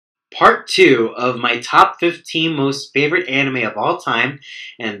part 2 of my top 15 most favorite anime of all time.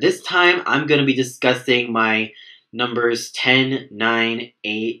 And this time I'm going to be discussing my numbers 10, 9,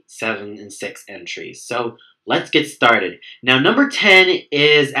 8, 7, and 6 entries. So let's get started. Now, number 10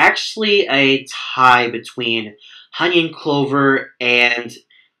 is actually a tie between Hanyin Clover and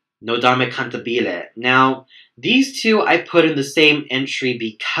Nodame Cantabile. Now, these two I put in the same entry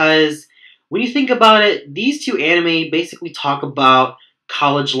because when you think about it, these two anime basically talk about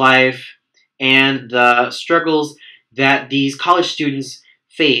college life and the struggles that these college students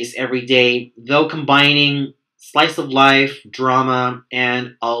face every day, though combining slice of life, drama,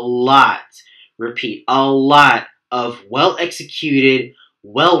 and a lot of well executed,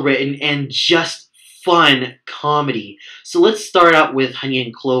 well written, and just fun comedy. So let's start out with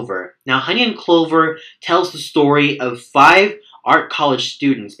Hanyin Clover. Now, Hanyin Clover tells the story of 5 art college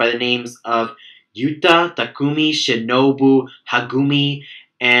students by the names of Yuta, Takumi, Shinobu, Hagumi,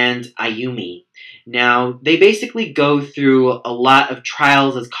 and Ayumi. Now, they basically go through a lot of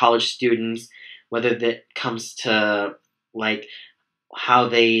trials as college students, whether that comes to like how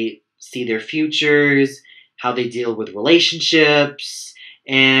they see their futures, how they deal with relationships,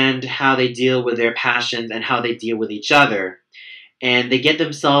 and how they deal with their passions and how they deal with each other. And they get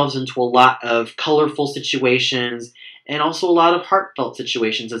themselves into a lot of colorful situations and also a lot of heartfelt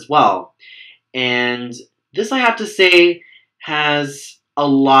situations as well. And this, I have to say, has a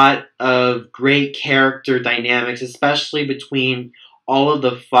lot of great character dynamics, especially between all of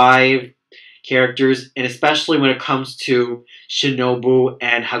the 5 characters, and especially when it comes to Shinobu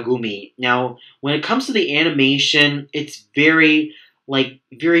and Hagumi. Now, when it comes to the animation, it's very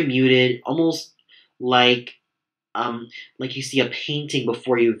muted, almost like like you see a painting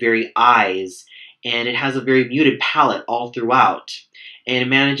before your very eyes, and it has a very muted palette all throughout, and it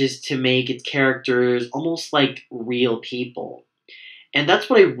manages to make its characters almost like real people. And that's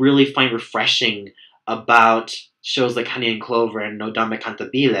what I really find refreshing about shows like Honey and Clover and Nodame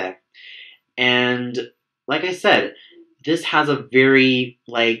Cantabile. And like I said, this has a very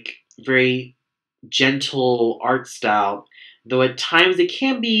gentle art style, though at times it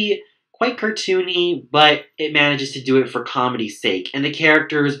can be quite cartoony, but it manages to do it for comedy's sake. And the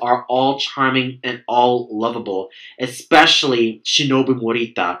characters are all charming and all lovable, especially Shinobu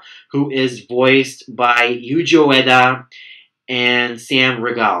Morita, who is voiced by Yuji Ueda and Sam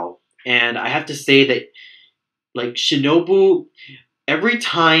Rigal. And I have to say that like Shinobu, every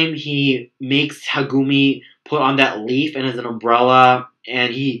time he makes Hagumi put on that leaf and as an umbrella,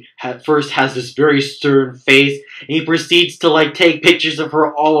 and he first has this very stern face, and he proceeds to like take pictures of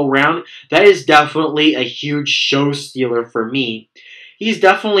her all around. That is definitely a huge show stealer for me. He's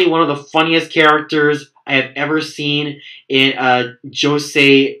definitely one of the funniest characters I have ever seen in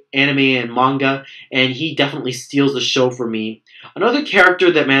josei anime and manga, and he definitely steals the show for me. Another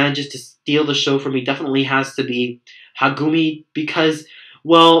character that manages to steal the show for me definitely has to be Hagumi, because,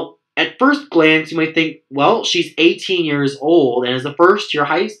 well, at first glance you might think, well, she's 18 years old and is a first year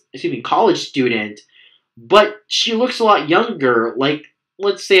college student, but she looks a lot younger, like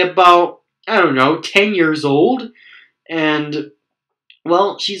let's say about, I don't know, 10 years old. And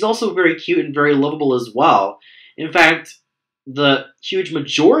well, she's also very cute and very lovable as well. In fact, the huge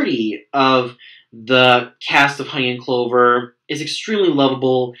majority of the cast of Honey and Clover is extremely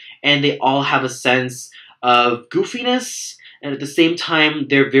lovable, and they all have a sense of goofiness, and at the same time,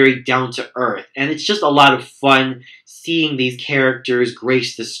 they're very down to earth. And it's just a lot of fun seeing these characters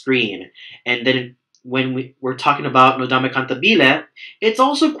grace the screen. And then when we're talking about Nodame Cantabile, it's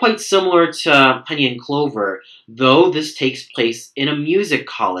also quite similar to Honey and Clover, though this takes place in a music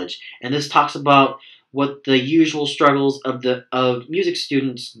college, and this talks about what the usual struggles of music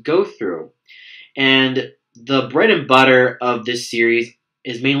students go through. And the bread and butter of this series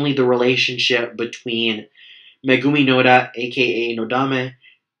is mainly the relationship between Megumi Noda, aka Nodame,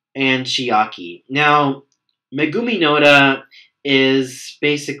 and Chiaki. Now, Megumi Noda is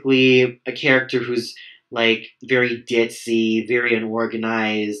basically a character who's like very ditzy, very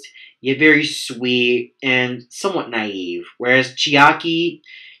unorganized, yet very sweet and somewhat naive. Whereas Chiaki,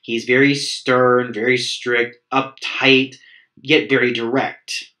 he's very stern, very strict, uptight, yet very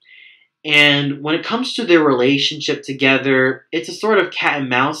direct. And when it comes to their relationship together, it's a sort of cat and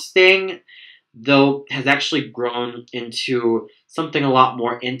mouse thing, though has actually grown into something a lot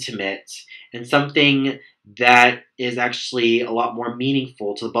more intimate and something that is actually a lot more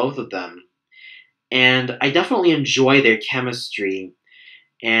meaningful to both of them. And I definitely enjoy their chemistry,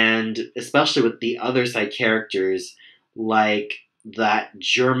 and especially with the other side characters, like that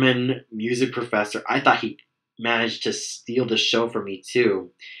German music professor. I thought he managed to steal the show for me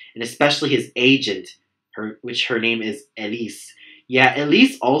too. And especially his agent, which her name is Elise. Yeah,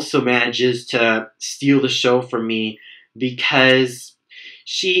 Elise also manages to steal the show from me because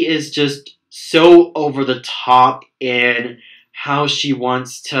she is just so over the top in how she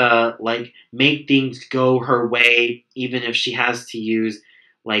wants to like make things go her way, even if she has to use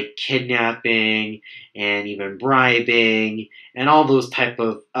like kidnapping and even bribing and all those type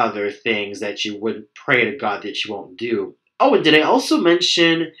of other things that you would pray to God that you won't do. Oh, and did I also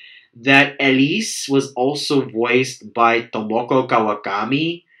mention that Elise was also voiced by Tomoko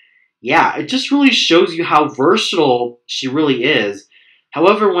Kawakami? Yeah, it just really shows you how versatile she really is.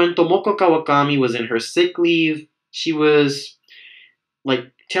 However, when Tomoko Kawakami was in her sick leave, she was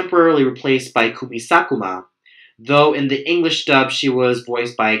like temporarily replaced by Kumi Sakuma, though in the English dub she was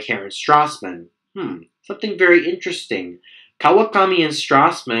voiced by Karen Strassman. Something very interesting. Kawakami and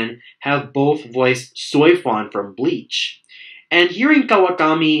Strassman have both voiced Soifon from Bleach. And hearing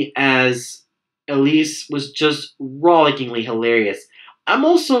Kawakami as Elise was just rollickingly hilarious. I'm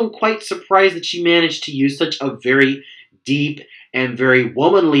also quite surprised that she managed to use such a very deep and very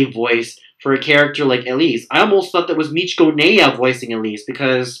womanly voice for a character like Elise. I almost thought that was Michiko Neya voicing Elise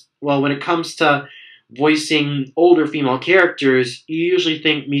because, well, when it comes to voicing older female characters, you usually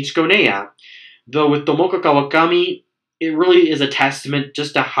think Michiko Neya. Though with Tomoko Kawakami, it really is a testament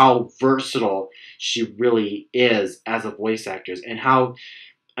just to how versatile she really is as a voice actress and how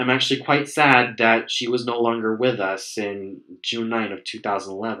I'm actually quite sad that she was no longer with us in June 9 of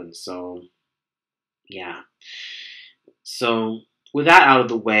 2011. So, yeah. So, with that out of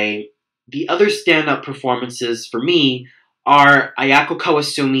the way, the other stand-up performances for me are Ayako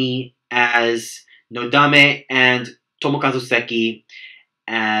Kawasumi as Nodame and Tomokazu Seki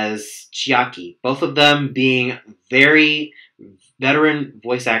as Chiaki. Both of them being very veteran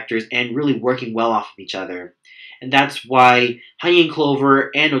voice actors and really working well off of each other. And that's why Honey and Clover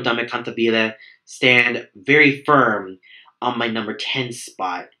and Nodame Cantabile stand very firm on my number 10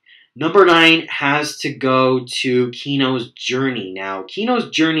 spot. Number 9 has to go to Kino's Journey. Now, Kino's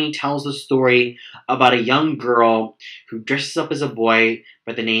Journey tells the story about a young girl who dresses up as a boy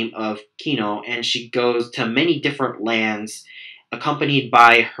by the name of Kino, and she goes to many different lands accompanied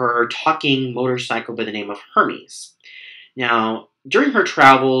by her talking motorcycle by the name of Hermes. Now, during her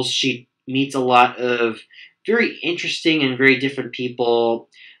travels, she meets a lot of very interesting and very different people,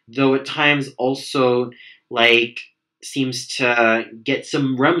 though at times also like seems to get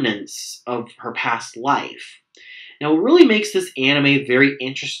some remnants of her past life. Now, what really makes this anime very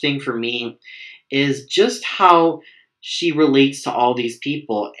interesting for me is just how she relates to all these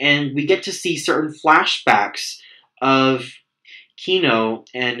people, and we get to see certain flashbacks of Kino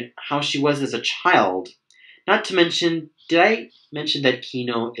and how she was as a child. Not to mention, did I mention that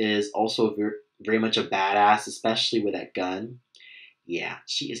Kino is also very, very much a badass, especially with that gun? Yeah,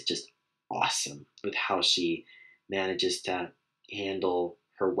 she is just awesome with how she manages to handle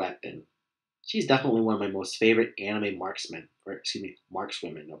her weapon. She's definitely one of my most favorite anime marksmen, or excuse me,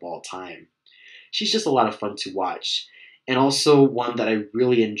 markswomen of all time. She's just a lot of fun to watch, and also one that I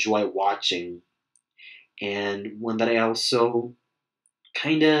really enjoy watching, and one that I also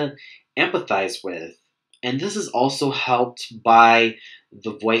kind of empathize with. And this is also helped by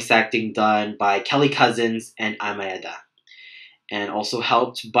the voice acting done by Kelly Cousins and Amaeda. And also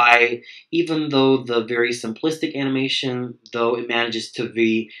helped by, even though the very simplistic animation, though it manages to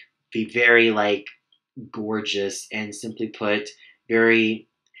be very like gorgeous and simply put, it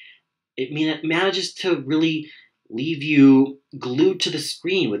manages to really leave you glued to the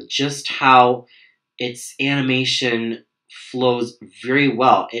screen with just how its animation flows very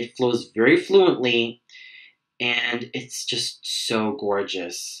well. It flows very fluently, and it's just so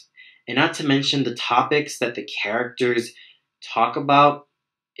gorgeous. And not to mention the topics that the characters talk about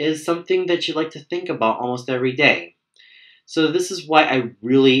is something that you like to think about almost every day. So this is why I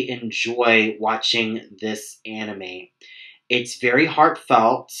really enjoy watching this anime. It's very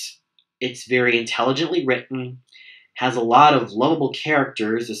heartfelt, it's very intelligently written, has a lot of lovable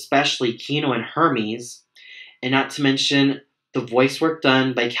characters, especially Kino and Hermes, and not to mention the voice work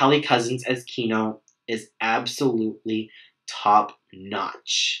done by Kelly Cousins as Kino is absolutely top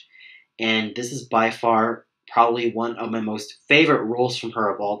notch. And this is by far probably one of my most favorite roles from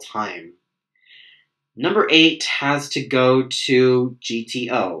her of all time. Number 8 has to go to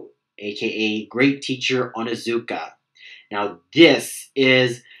GTO, aka Great Teacher Onizuka. Now, this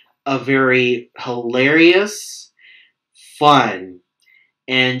is a very hilarious, fun,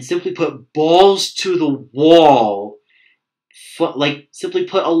 and simply put, balls to the wall. Like, simply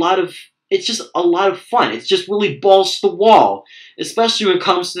put, it's just a lot of fun. It's just really balls to the wall, especially when it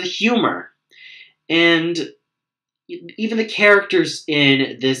comes to the humor. And even the characters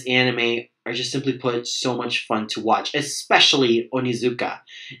in this anime are just simply put so much fun to watch, especially Onizuka.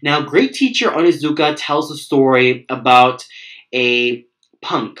 Now, great teacher Onizuka tells a story about a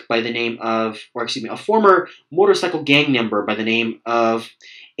punk by the name of, or excuse me, a former motorcycle gang member by the name of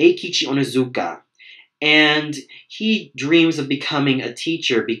Eikichi Onizuka. And he dreams of becoming a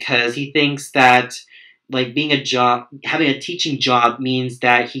teacher because he thinks that like being a job having a teaching job means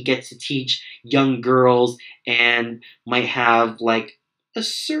that he gets to teach young girls and might have like a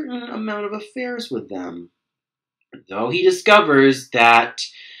certain amount of affairs with them. Though he discovers that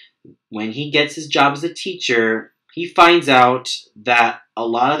when he gets his job as a teacher, he finds out that a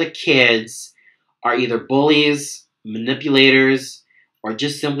lot of the kids are either bullies, manipulators, or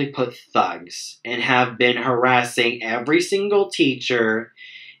just simply put thugs, and have been harassing every single teacher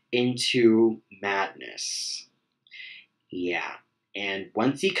into madness. Yeah. And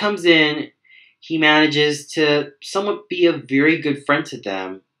once he comes in, he manages to somewhat be a very good friend to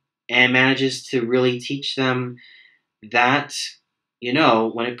them and manages to really teach them that,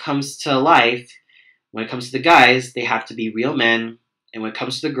 when it comes to life, when it comes to the guys, they have to be real men. And when it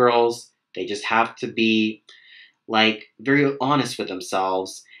comes to the girls, they just have to be like very honest with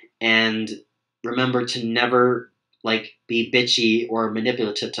themselves and remember to never like be bitchy or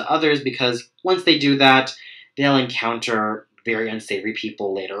manipulative to others, because once they do that, they'll encounter very unsavory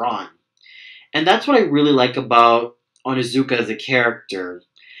people later on. And that's what I really like about Onizuka as a character.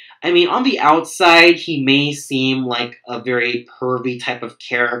 I mean, on the outside, he may seem like a very pervy type of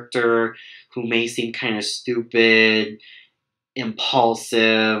character who may seem kind of stupid,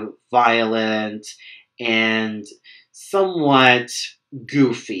 impulsive, violent, and somewhat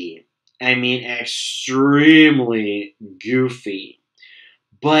goofy. I mean, extremely goofy.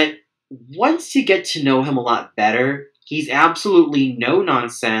 But once you get to know him a lot better, he's absolutely no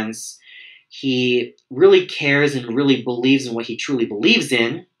nonsense. He really cares and really believes in what he truly believes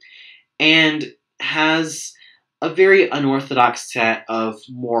in, and has a very unorthodox set of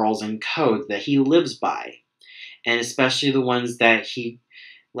morals and codes that he lives by. And especially the ones that he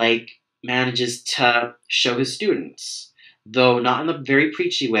like manages to show his students, though not in a very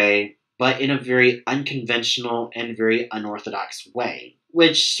preachy way, but in a very unconventional and very unorthodox way,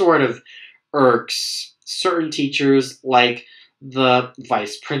 which sort of irks certain teachers like the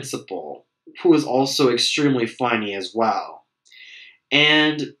vice principal, who is also extremely funny as well.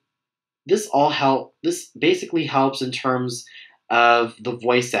 And this basically helps in terms of the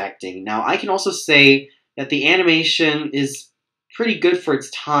voice acting. Now, I can also say that the animation is pretty good for its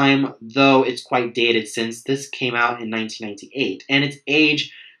time, though it's quite dated since this came out in 1998, and its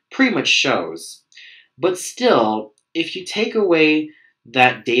age pretty much shows. But still, if you take away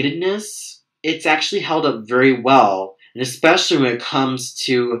that datedness, it's actually held up very well, and especially when it comes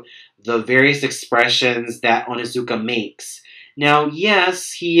to the various expressions that Onizuka makes. Now,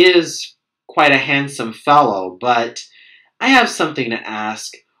 yes, he is quite a handsome fellow, but I have something to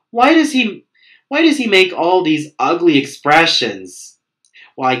ask. Why does he make all these ugly expressions?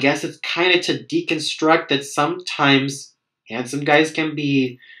 Well, I guess it's kind of to deconstruct that sometimes handsome guys can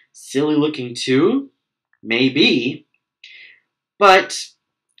be silly looking too. Maybe. But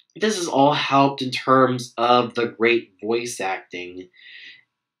this has all helped in terms of the great voice acting,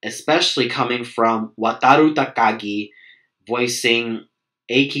 especially coming from Wataru Takagi voicing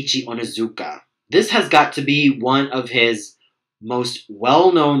Eikichi Onizuka. This has got to be one of his most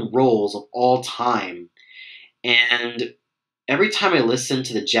well-known roles of all time. And every time I listen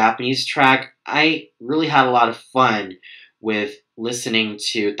to the Japanese track, I really had a lot of fun with listening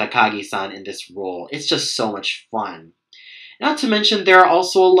to Takagi-san in this role. It's just so much fun. Not to mention, there are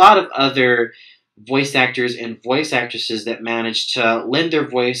also a lot of other voice actors and voice actresses that manage to lend their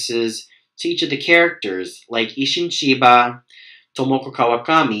voices to each of the characters, like Isshin Chiba, Tomoko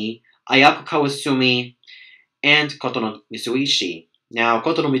Kawakami, Ayako Kawasumi, and Kotono Mitsuishi. Now,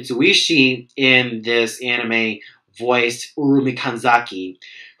 Kotono Mitsuishi in this anime voiced Urumi Kanzaki,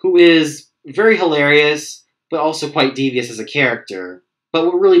 who is very hilarious, but also quite devious as a character. But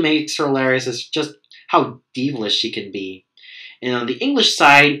what really makes her hilarious is just how devilish she can be. And on the English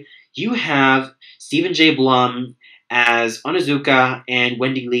side, you have Stephen J. Blum as Onizuka and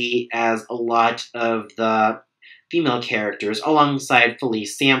Wendy Lee as a lot of the female characters, alongside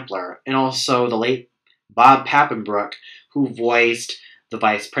Felice Sampler, and also the late Bob Pappenbrook, who voiced the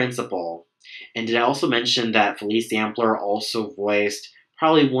vice principal. And did I also mention that Felice Sampler also voiced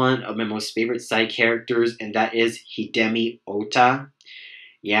probably one of my most favorite side characters, and that is Hidemi Ota.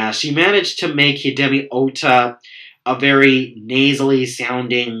 Yeah, she managed to make Hidemi Ota a very nasally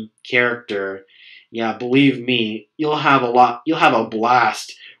sounding character. Yeah, believe me, you'll have a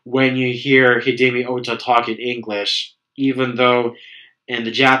blast when you hear Hidemi Ota talk in English, even though In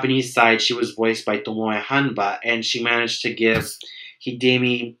the Japanese side, she was voiced by Tomoe Hanba, and she managed to give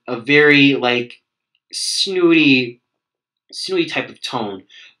Hidemi a very like snooty type of tone.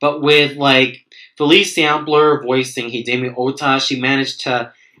 But with like Felice Sampler voicing Hidemi Ota, she managed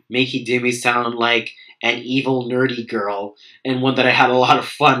to make Hidemi sound like an evil nerdy girl, and one that I had a lot of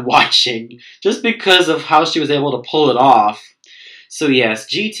fun watching just because of how she was able to pull it off. So yes,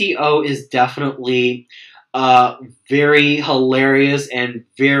 GTO is definitely a very hilarious and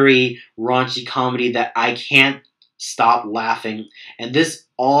very raunchy comedy that I can't stop laughing. And this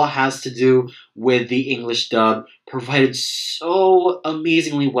all has to do with the English dub, provided so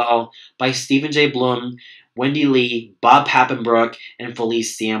amazingly well by Stephen J. Bloom, Wendy Lee, Bob Pappenbrook, and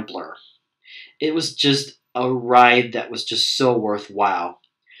Felice Sampler. It was just a ride that was just so worthwhile.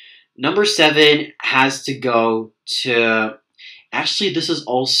 Number 7 has to go to. Actually, this is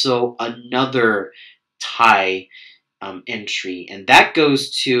also another tie entry, and that goes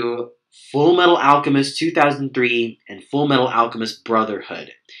to Full Metal Alchemist 2003 and Full Metal Alchemist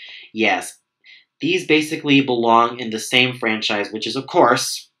Brotherhood. Yes, these basically belong in the same franchise, which is, of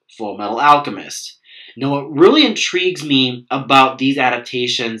course, Full Metal Alchemist. Now, what really intrigues me about these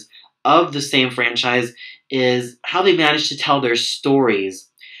adaptations of the same franchise is how they managed to tell their stories,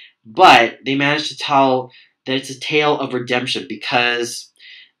 but they managed to tell that it's a tale of redemption because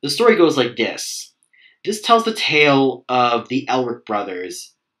the story goes like this. This tells the tale of the Elric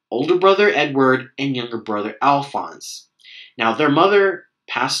brothers, older brother Edward and younger brother Alphonse. Now, their mother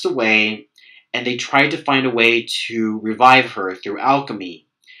passed away, and they tried to find a way to revive her through alchemy.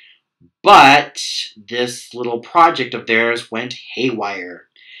 But this little project of theirs went haywire,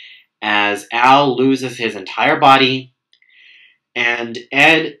 as Al loses his entire body, and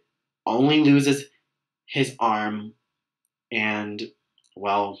Ed only loses his arm, and,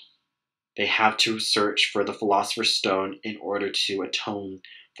 well, they have to search for the Philosopher's Stone in order to atone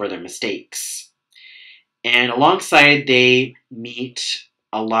for their mistakes. And alongside, they meet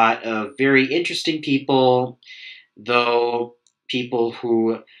a lot of very interesting people, though people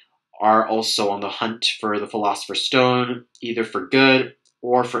who are also on the hunt for the Philosopher's Stone, either for good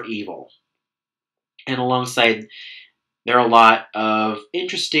or for evil. And alongside, there are a lot of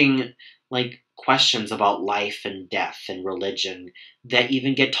interesting, like, questions about life and death and religion that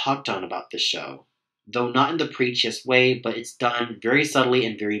even get talked on about the show. Though not in the preachiest way, but it's done very subtly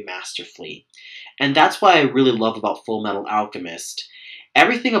and very masterfully. And that's what I really love about Full Metal Alchemist.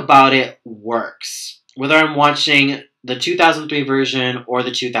 Everything about it works. Whether I'm watching the 2003 version or the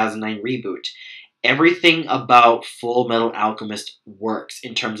 2009 reboot, everything about Full Metal Alchemist works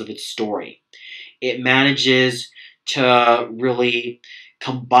in terms of its story. It manages to really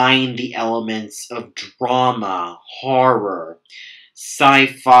combine the elements of drama, horror,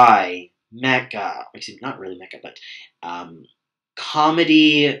 sci-fi, mecha, not really mecha, but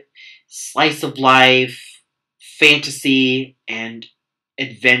comedy, slice of life, fantasy, and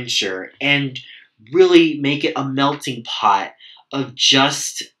adventure, and really make it a melting pot of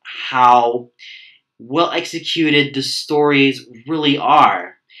just how well executed the stories really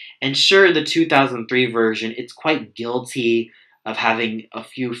are. And sure, in the 2003 version, it's quite guilty of having a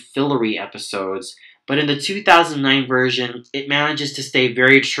few fillery episodes, but in the 2009 version, it manages to stay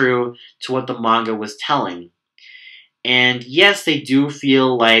very true to what the manga was telling. And yes, they do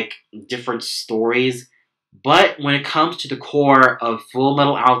feel like different stories, but when it comes to the core of Full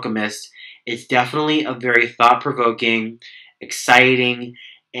Metal Alchemist, it's definitely a very thought-provoking, exciting,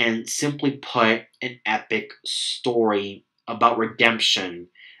 and simply put, an epic story about redemption.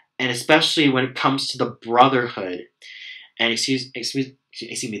 And especially when it comes to the brotherhood, and excuse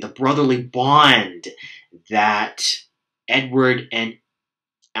me, the brotherly bond that Edward and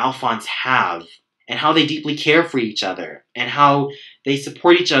Alphonse have, and how they deeply care for each other, and how they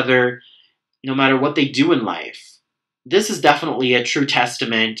support each other no matter what they do in life. This is definitely a true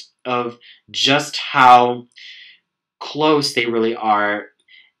testament of just how close they really are,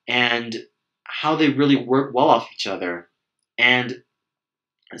 and how they really work well off each other. And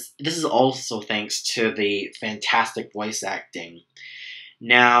this is also thanks to the fantastic voice acting.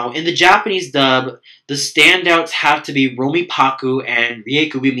 Now, in the Japanese dub, the standouts have to be Romi Paku and Rie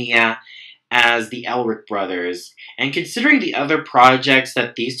Kubimiya as the Elric brothers. And considering the other projects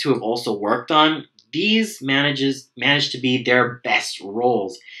that these two have also worked on, these managed to be their best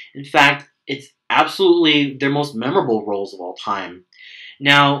roles. In fact, it's absolutely their most memorable roles of all time.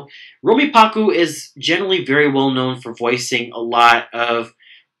 Now, Romi Paku is generally very well known for voicing a lot of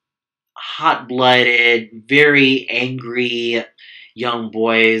hot-blooded, very angry young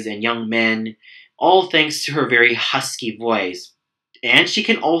boys and young men, all thanks to her very husky voice. And she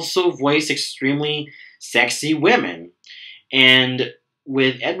can also voice extremely sexy women. And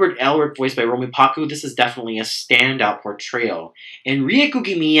with Edward Elric voiced by Romi Paku, this is definitely a standout portrayal. And Rie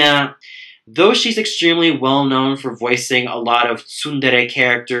Kugimiya, though she's extremely well known for voicing a lot of tsundere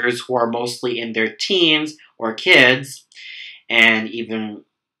characters who are mostly in their teens or kids, and even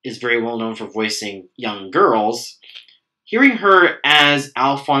is very well known for voicing young girls, hearing her as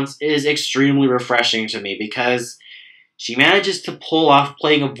Alphonse is extremely refreshing to me because she manages to pull off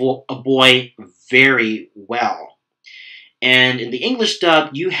playing a boy very well. And in the English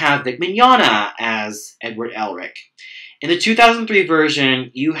dub, you have Vic Mignogna as Edward Elric. In the 2003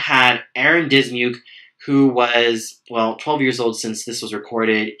 version, you had Aaron Dismuke, who was, 12 years old since this was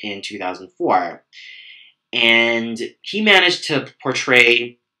recorded in 2004. And he managed to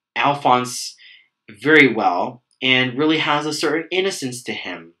portray Alphonse very well and really has a certain innocence to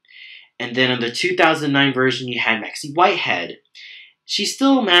him. And then in the 2009 version, you had Maxie Whitehead. She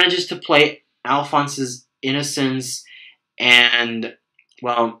still manages to play Alphonse's innocence and,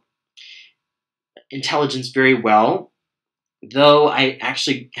 intelligence very well, though I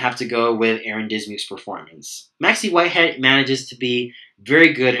actually have to go with Aaron Dismuke's performance. Maxie Whitehead manages to be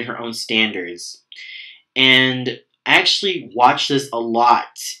very good in her own standards. And I actually watch this a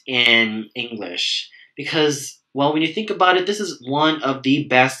lot in English because, when you think about it, this is one of the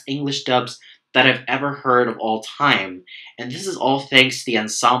best English dubs that I've ever heard of all time. And this is all thanks to the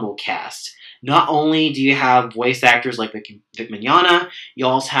ensemble cast. Not only do you have voice actors like Vic Mignogna, you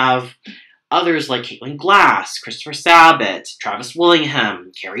also have others like Caitlin Glass, Christopher Sabat, Travis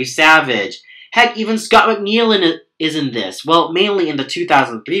Willingham, Carrie Savage. Heck, even Scott McNeil is in this. Well, mainly in the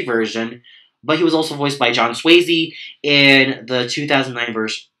 2003 version, but he was also voiced by John Swasey in the 2009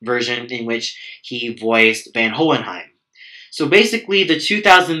 version in which he voiced Van Hohenheim. So basically, the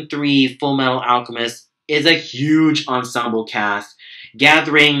 2003 Full Metal Alchemist is a huge ensemble cast,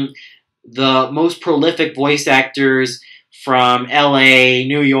 gathering the most prolific voice actors from LA,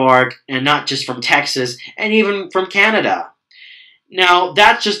 New York, and not just from Texas, and even from Canada. Now,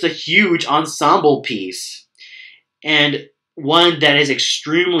 that's just a huge ensemble piece, and one that is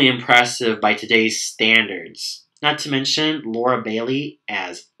extremely impressive by today's standards. Not to mention Laura Bailey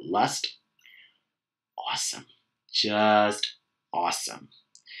as Lust. Awesome. Just awesome.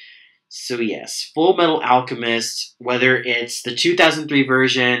 So yes, Full Metal Alchemist, whether it's the 2003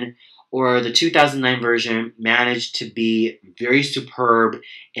 version or the 2009 version, managed to be very superb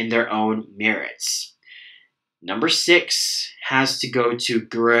in their own merits. Number 6 has to go to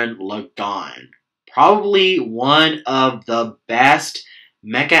Gurren Lagann. Probably one of the best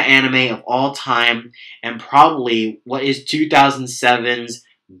mecha anime of all time, and probably what is 2007's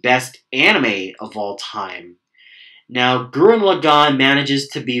best anime of all time. Now, Gurren Lagann manages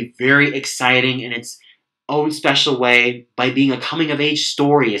to be very exciting in its own special way by being a coming-of-age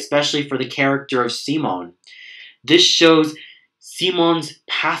story, especially for the character of Simon. This shows Simon's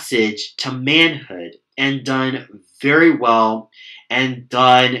passage to manhood, and done very well, and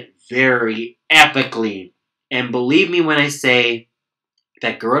done very epically. And believe me when I say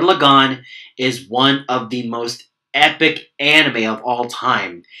that Gurren Lagann is one of the most epic anime of all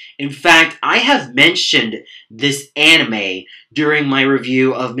time. In fact, I have mentioned this anime during my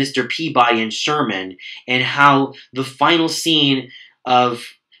review of Mr. Peabody and Sherman, and how the final scene of,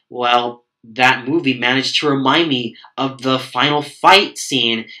 that movie managed to remind me of the final fight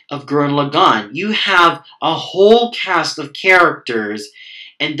scene of Gurren Lagann. You have a whole cast of characters,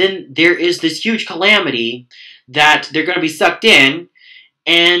 and then there is this huge calamity that they're going to be sucked in,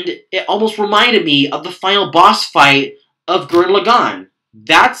 and it almost reminded me of the final boss fight of Gurren Lagann.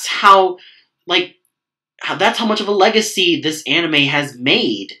 That's how much of a legacy this anime has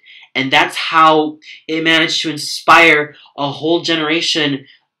made, and that's how it managed to inspire a whole generation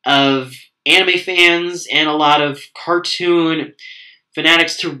of anime fans and a lot of cartoon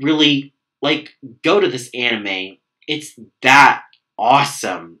fanatics to really go to this anime. It's that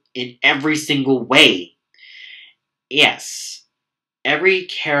awesome in every single way. Yes, every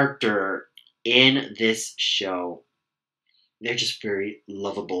character in this show, they're just very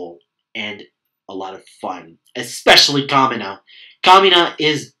lovable and a lot of fun, especially Kamina. Kamina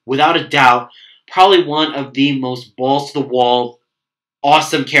is, without a doubt, probably one of the most balls-to-the-wall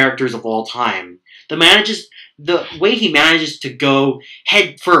awesome characters of all time. The way he manages to go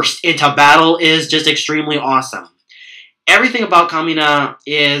head first into battle is just extremely awesome. Everything about Kamina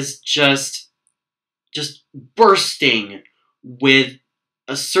is just bursting with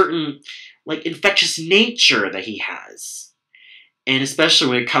a certain infectious nature that he has. And especially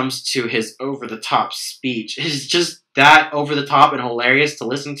when it comes to his over-the-top speech. It's just that over-the-top and hilarious to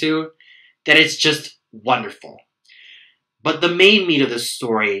listen to that it's just wonderful. But the main meat of the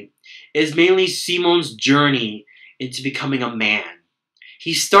story is mainly Simon's journey into becoming a man.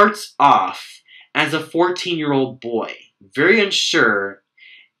 He starts off as a 14-year-old boy, very unsure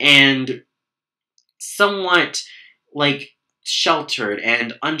and somewhat like sheltered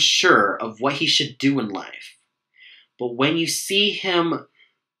and unsure of what he should do in life. But when you see him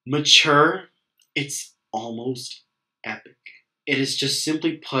mature, it's almost epic. It is just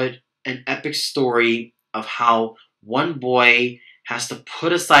simply put an epic story of how one boy has to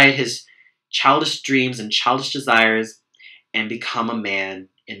put aside his childish dreams and childish desires and become a man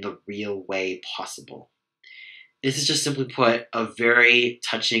in the real way possible. This is just simply put a very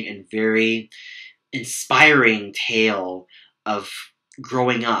touching and very inspiring tale of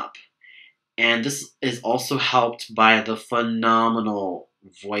growing up. And this is also helped by the phenomenal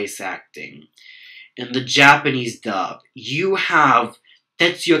voice acting. In the Japanese dub, you have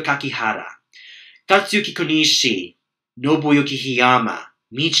Tetsuya Kakihara, Katsuyuki Konishi, Nobuyuki Hiyama,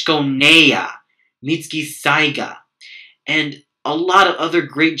 Michiko Neya, Mitsuki Saiga, and a lot of other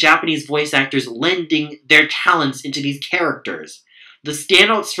great Japanese voice actors lending their talents into these characters. The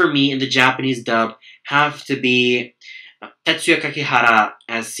standouts for me in the Japanese dub have to be Tetsuya Kakihara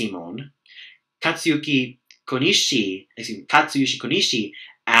as Simon, Katsuyoshi Konishi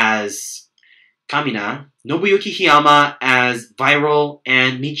as Kamina, Nobuyuki Hiyama as Viral,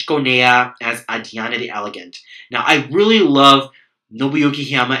 and Michiko Neya as Adiana the Elegant. Now, I really love Nobuyuki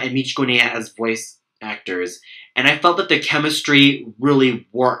Hiyama and Michiko Neya as voice actors, and I felt that the chemistry really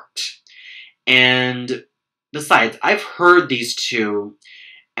worked. And besides, I've heard these two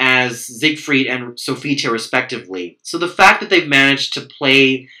as Siegfried and Sophitia respectively. So the fact that they've managed to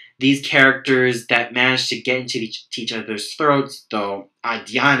play these characters that manage to get into each other's throats, though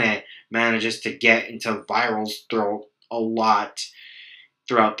Adiane manages to get into Viral's throat a lot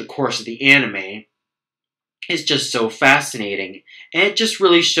throughout the course of the anime, is just so fascinating. And it just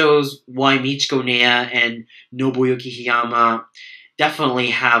really shows why Michiko Neya and Nobuyuki Hiyama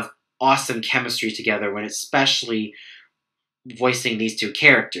definitely have awesome chemistry together when especially voicing these two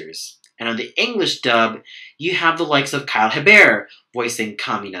characters. And on the English dub, you have the likes of Kyle Hebert voicing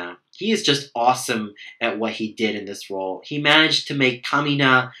Kamina. He is just awesome at what he did in this role. He managed to make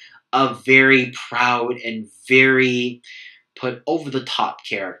Kamina a very proud and very put over-the-top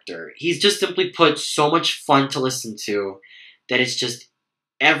character. He's just simply put so much fun to listen to that it's just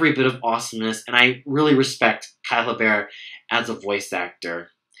every bit of awesomeness, and I really respect Kyle Hebert as a voice actor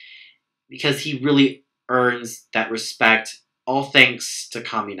because he really earns that respect, all thanks to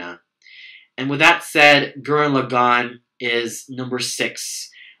Kamina. And with that said, Gurren Lagann is number 6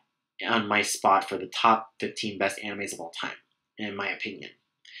 on my spot for the top 15 best animes of all time, in my opinion.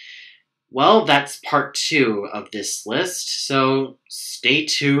 Well, that's part 2 of this list, so stay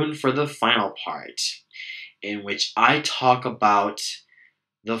tuned for the final part, in which I talk about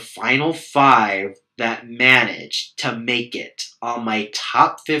the final 5 that managed to make it on my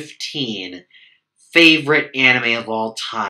top 15 favorite anime of all time.